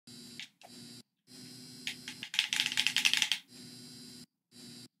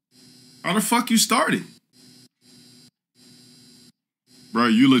How the fuck you started? Bro,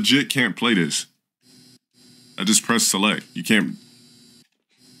 you legit can't play this. I just pressed select. You can't.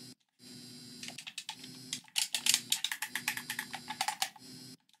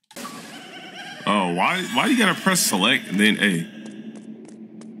 Oh, why you gotta press select and then A?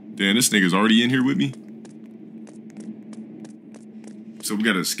 Damn, this nigga's already in here with me. So we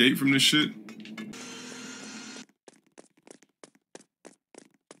gotta escape from this shit?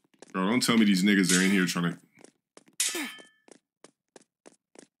 Bro, don't tell me these niggas are in here trying to...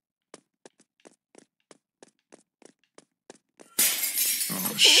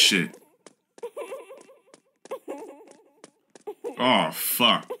 Oh, shit. Oh,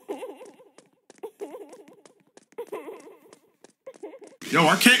 fuck. Yo,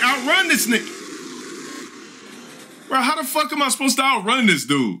 I can't outrun this nigga. Bro, how the fuck am I supposed to outrun this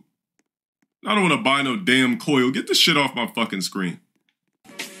dude? I don't want to buy no damn coil. Get this shit off my fucking screen.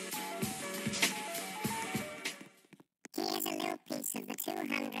 Here's a little piece of the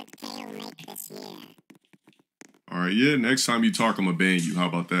 200K you'll make this year. Alright, yeah, next time you talk, I'm gonna ban you. How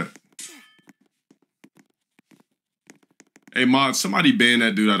about that? Hey, mod, somebody ban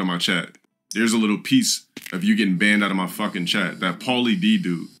that dude out of my chat. There's a little piece of you getting banned out of my fucking chat. That Paulie D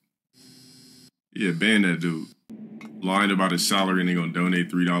dude. Yeah, ban that dude. Lying about his salary and they gonna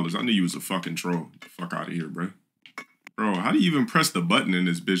donate $3. I knew you was a fucking troll. Get the fuck out of here, bro. Bro, how do you even press the button in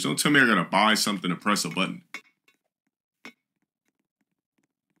this bitch? Don't tell me I gotta buy something to press a button.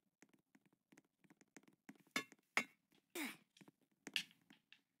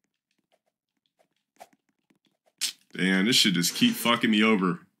 Damn, this shit just keep fucking me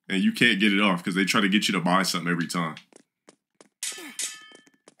over. And you can't get it off because they try to get you to buy something every time.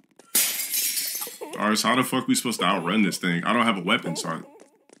 Alright, so how the fuck we supposed to outrun this thing? I don't have a weapon, so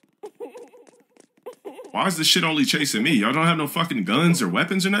Why is this shit only chasing me? Y'all don't have no fucking guns or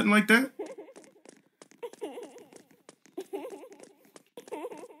weapons or nothing like that?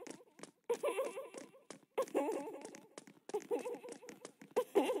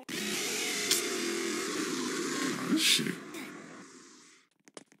 Oh, this shit.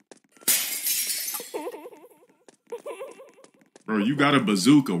 Bro, you got a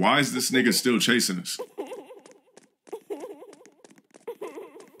bazooka. Why is this nigga still chasing us?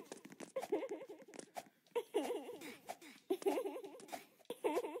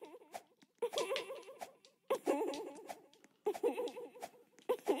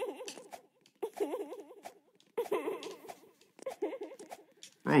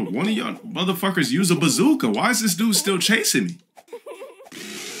 Bro, one of y'all motherfuckers use a bazooka. Why is this dude still chasing me?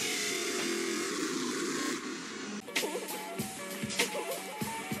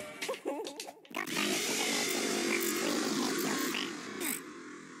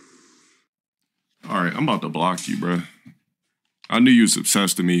 Alright, I'm about to block you, bro. I knew you was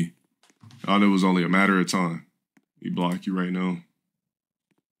obsessed with me. I knew it was only a matter of time. We block you right now.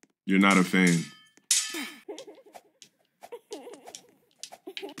 You're not a fan.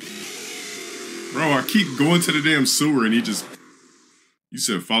 Bro, I keep going to the damn sewer and he just... You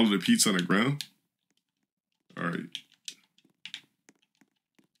said follow the pizza on the ground? Alright.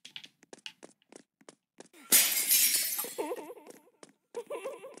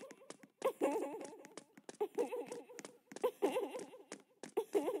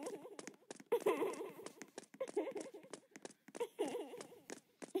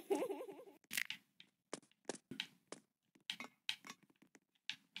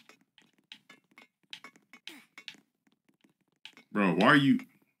 Bro, why are you...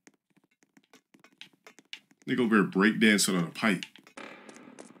 Nigga over here breakdancing on a pipe.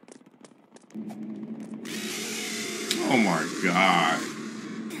 Oh my god.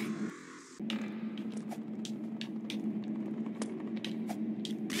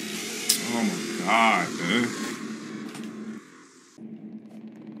 Oh my god, man.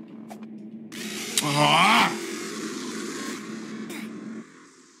 Ah!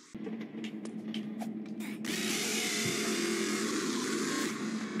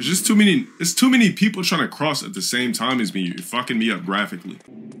 There's just too many people trying to cross at the same time as me. You're fucking me up graphically.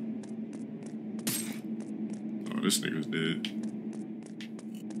 Oh, this nigga's dead.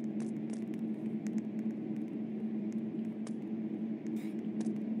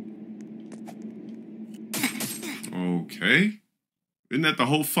 Okay. Isn't that the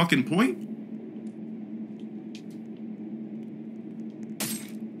whole fucking point?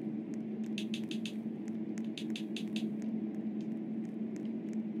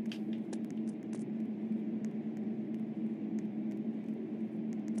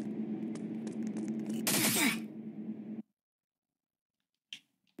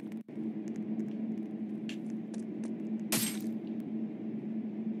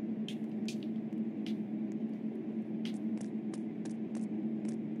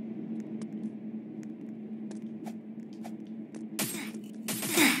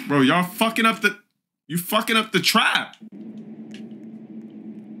 Bro, y'all fucking up the... You fucking up the trap.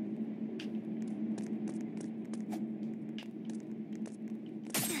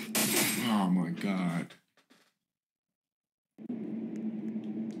 Oh my God.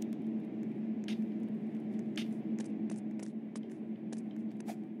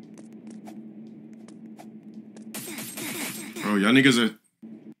 Bro, y'all niggas are...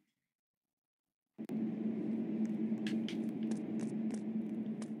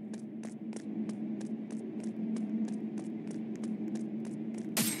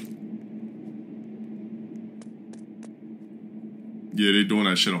 Yeah, they doing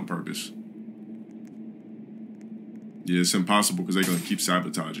that shit on purpose. Yeah, it's impossible because they're gonna keep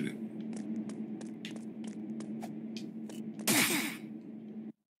sabotaging it.